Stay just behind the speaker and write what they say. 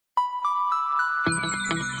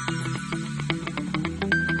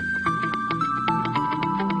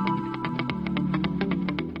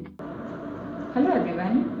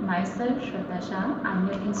myself Shraddha Shah. I am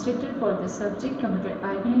your instructor for the subject Computer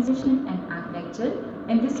Organization and Architecture.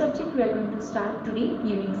 In this subject we are going to start today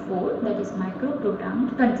Unit 4, that is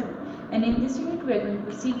Microprogrammed Control. And in this unit we are going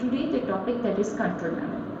to see today the topic, that is control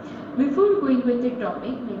memory. Before going with the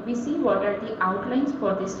topic, let me see what are the outlines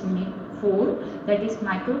for this Unit 4, that is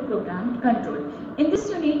Microprogrammed Control. In this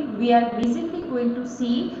unit we are basically going to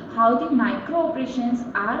see how the micro operations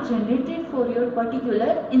are generated for your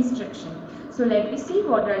particular instruction. So let me see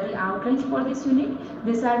what are the outlines for this unit.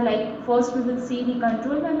 These are like, first we will see the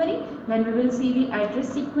control memory, then we will see the address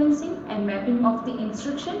sequencing and mapping of the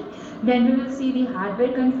instruction, then we will see the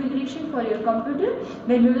hardware configuration for your computer,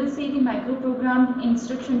 then we will see the microprogram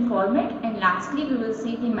instruction format, and lastly we will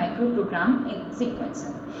see the microprogram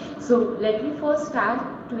sequencer. So let me first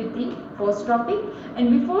start with the first topic,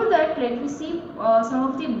 and before that let me see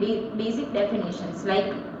some of the basic definitions,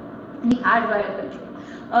 like the hardwire control.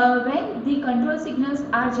 When the control signals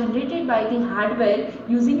are generated by the hardware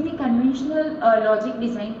using the conventional logic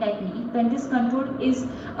design technique, then this control is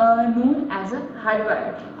known as a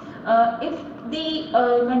hardwired. If the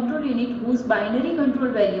control unit whose binary control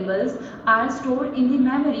variables are stored in the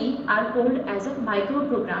memory are called as a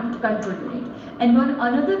microprogrammed control unit. And one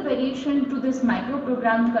another variation to this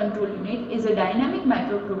microprogrammed control unit is a dynamic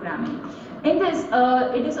microprogramming. In this,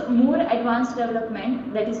 it is a more advanced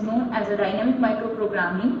development that is known as a dynamic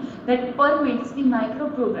microprogramming that permits the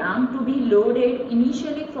microprogram to be loaded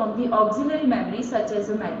initially from the auxiliary memory such as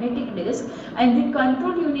a magnetic disk, and the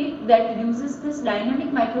control unit that uses this dynamic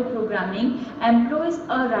microprogramming employs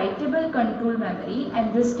a writable control memory,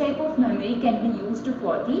 and this type of memory can be used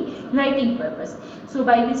for the writing purpose. So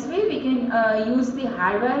by this way we can use the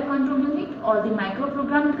hardware control unit or the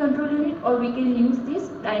microprogrammed control unit, or we can use this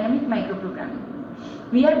dynamic microprogramming.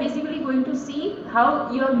 We are basically going to see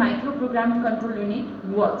how your microprogrammed control unit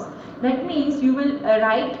works. That means you will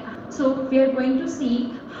write. So we are going to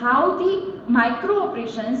see how the micro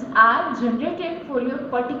operations are generated for your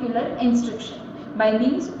particular instruction by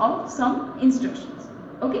means of some instructions.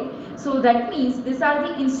 Okay, so that means these are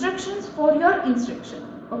the instructions for your instruction.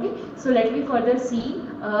 Okay, so let me further see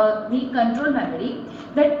the control memory.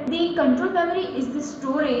 That the control memory is the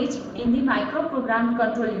storage in the microprogrammed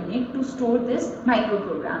control unit to store this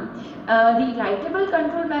microprogram. The writable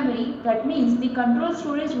control memory, that means the control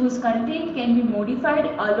storage whose content can be modified,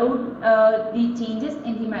 allowed the changes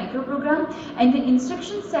in the microprogram, and the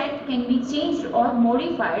instruction set can be changed or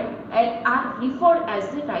modified and are referred as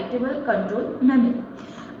the writable control memory.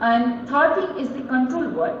 And third thing is the control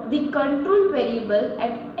word. The control variable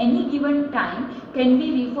at any given time can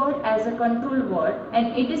be referred as a control word,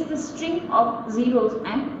 and it is the string of zeros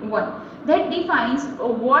and 1 that defines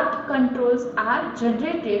what controls are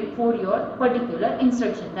generated for your particular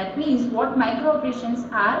instruction. That means what micro operations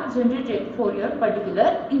are generated for your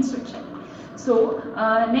particular instruction. So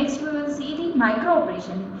next we will see the micro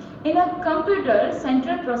operation. In a computer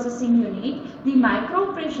central processing unit, the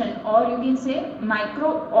micro operation, or you can say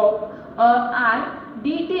micro op, are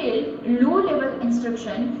detailed low-level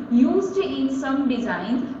instruction used in some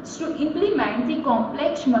designs to implement the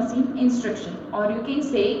complex machine instruction, or you can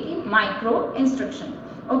say the micro instruction.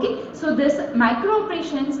 Okay, so this micro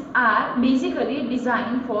operations are basically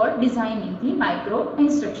designed for designing the micro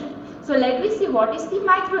instruction. So let me see what is the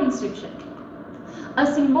micro instruction. A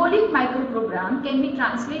symbolic microprogram can be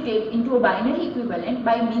translated into a binary equivalent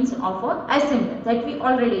by means of a assembler that we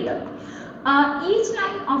already learned. Each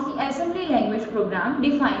line of the assembly language program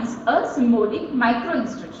defines a symbolic micro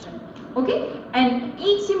instruction. Okay, and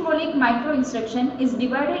each symbolic micro instruction is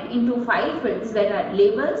divided into 5 fields that are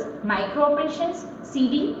labels, micro operations,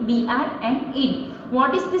 CD, BR and AD.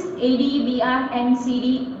 What is this AD, BR and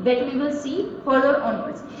CD, that we will see further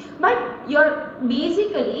onwards. But your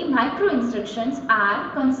basically micro instructions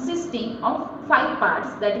are consisting of 5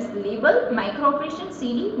 parts, that is label, micro operation,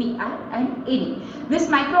 CD, BR and AD. These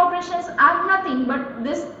micro operations are nothing but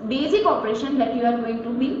this basic operation that you are going to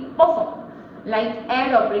be performed, like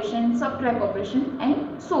add operation, subtract operation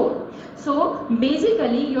and so on. So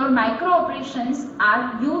basically your micro operations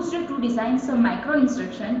are used to design some micro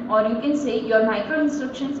instruction, or you can say your micro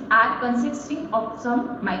instructions are consisting of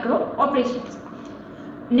some micro operations.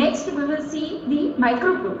 Next we will see the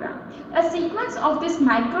microprogram. A sequence of this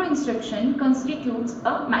micro instruction constitutes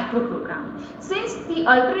a microprogram. Since the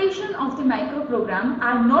alteration of the microprogram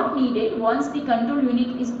are not needed once the control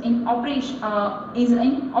unit is in operation,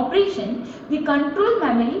 the control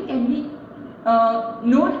memory can be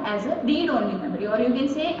known as a read-only memory, or you can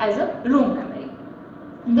say as a ROM memory.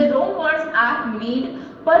 The ROM words are made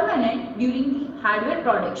permanent during the hardware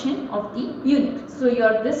production of the unit. So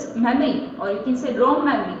your this memory or you can say ROM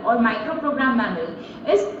memory or microprogram memory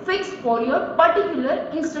is fixed for your particular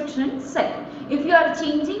instruction set. If you are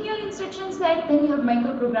changing your instruction set, then your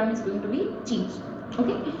microprogram is going to be changed.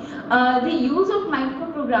 Okay. The use of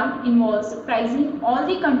microprogram involves pricing all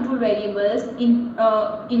the control variables in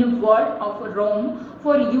a word of a ROM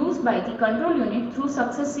for use by the control unit through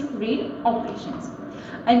successive read operations.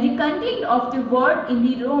 And the content of the word in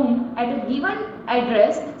the ROM at a given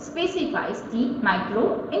address specifies the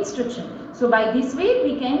micro instruction. So by this way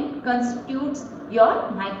we can constitute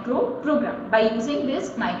your microprogram by using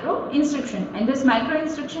this micro instruction, and this micro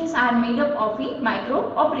instructions are made up of the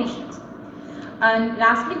micro operations. And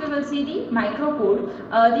lastly, we will see the microcode.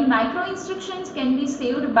 The micro instructions can be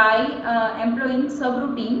saved by employing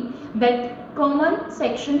subroutine, that common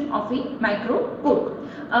section of a microcode.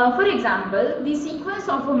 For example, the sequence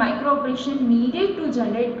of a microoperation needed to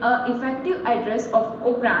generate an effective address of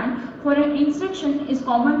operand for an instruction is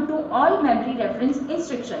common to all memory reference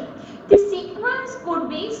instructions. The sequence could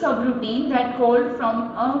be subroutine that called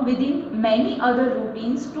from within many other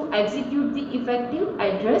routines to execute the effective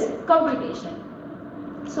address computation.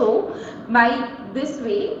 So by this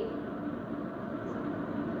way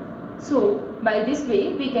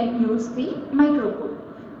we can use the microcode.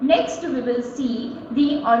 Next we will see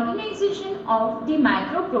the organization of the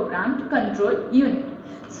microprogrammed control unit.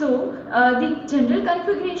 So the general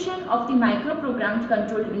configuration of the microprogrammed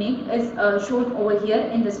control unit is shown over here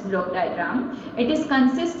in this block diagram. It is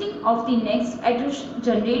consisting of the next address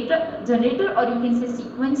generator or you can say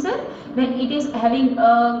sequencer. Then it is having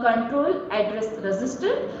a control address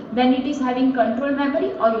register. Then it is having control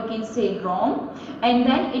memory or you can say ROM. And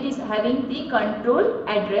then it is having the control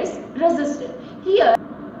address register. Here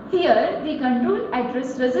the control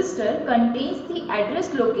address register contains the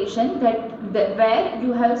address location where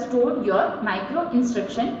you have stored your micro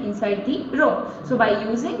instruction inside the ROM. So by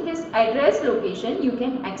using this address location you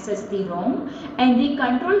can access the ROM, and the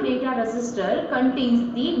control data register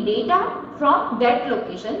contains the data from that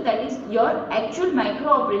location, that is your actual micro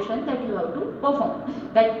operation that you have to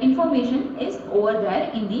perform. That information is over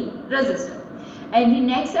there in the register. And the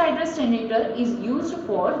next address generator is used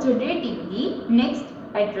for generating the next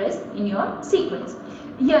address in your sequence.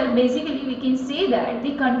 Here basically we can say that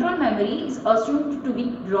the control memory is assumed to be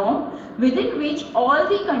ROM, within which all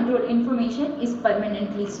the control information is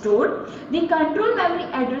permanently stored. The control memory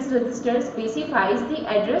address register specifies the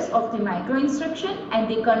address of the micro instruction, and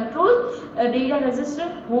the control data register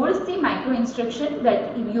holds the micro instruction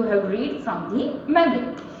that you have read from the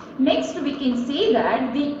memory. Next we can say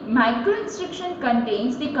that the micro instruction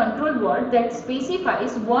contains the control word that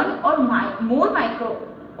specifies one or more micro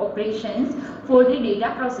operations for the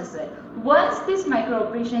data processor. Once these micro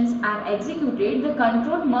operations are executed, the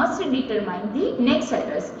control must determine the next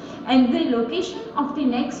address, and the location of the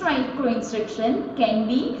next micro instruction can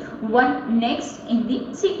be one next in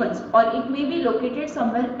the sequence, or it may be located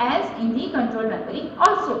somewhere else in the control memory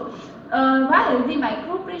also. While the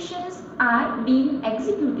micro operations are being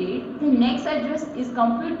executed, the next address is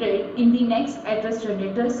computed in the next address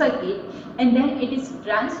generator circuit, and then it is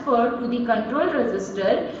transferred to the control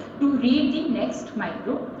register to read the next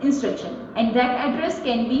micro instruction, and that address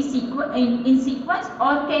can be in sequence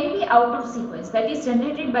or can be out of sequence, that is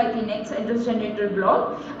generated by the next address generator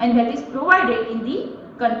block, and that is provided in the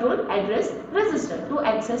control address register to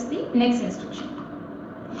access the next instruction.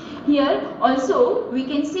 Here also we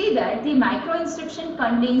can say that the micro instruction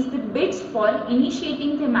contains the bits for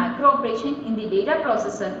initiating the micro operation in the data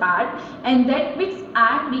processor part, and that bits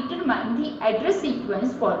are determine the address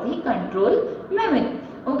sequence for the control memory.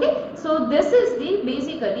 Okay, so this is the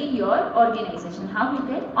basically your organization, how you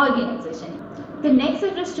get organization. The next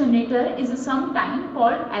address generator is sometimes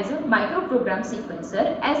called as a microprogram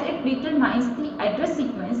sequencer, as it determines the address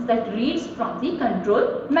sequence that reads from the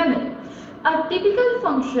control memory. A typical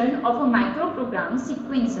function of a microprogram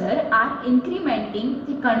sequencer are incrementing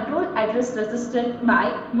the control address register by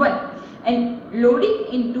 1 and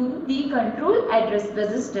loading into the control address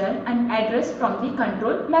register an address from the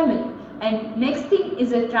control memory. And next thing is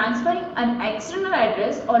transferring an external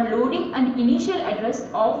address or loading an initial address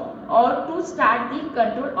of or to start the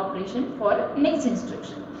control operation for next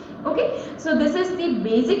instruction. Okay, so this is the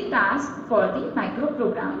basic task for the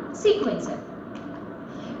microprogram sequencer.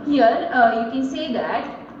 Here you can say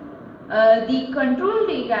that the control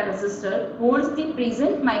data register holds the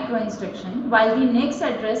present micro instruction, while the next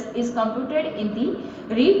address is computed in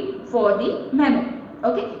the read for the memory.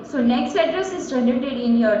 Okay, so next address is generated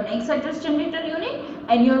in your next address generator unit,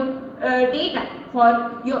 and your data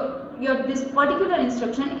for your this particular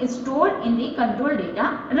instruction is stored in the control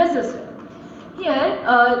data register. Here,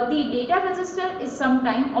 the data register is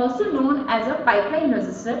sometimes also known as a pipeline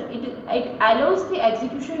register. It allows the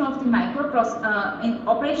execution of the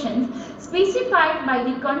operations specified by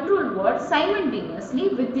the control word simultaneously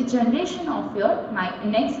with the generation of your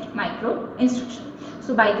next micro instruction.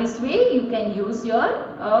 So by this way, you can use your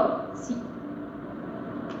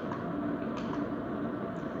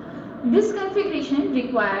This configuration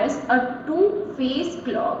requires a two-phase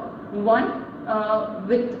clock, one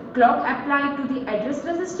with clock applied to the address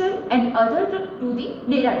register and other to the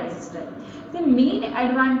data register. The main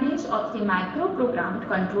advantage of the microprogrammed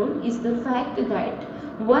control is the fact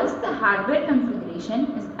that once the hardware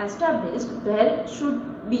configuration is established, there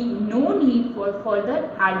should be no need for further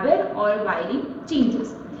hardware or wiring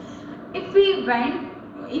changes. If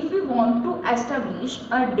we want to establish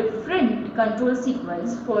a different control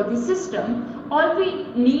sequence for the system, all we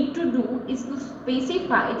need to do is to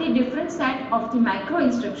specify the different set of the micro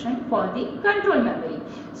instruction for the control memory.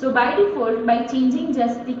 So by default, by changing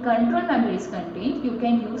just the control memory's content, you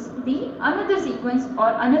can use the another sequence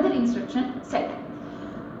or another instruction set.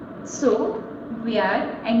 So we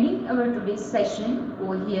are ending our today's session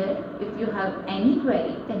over here. If you have any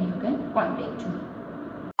query, then you can contact me.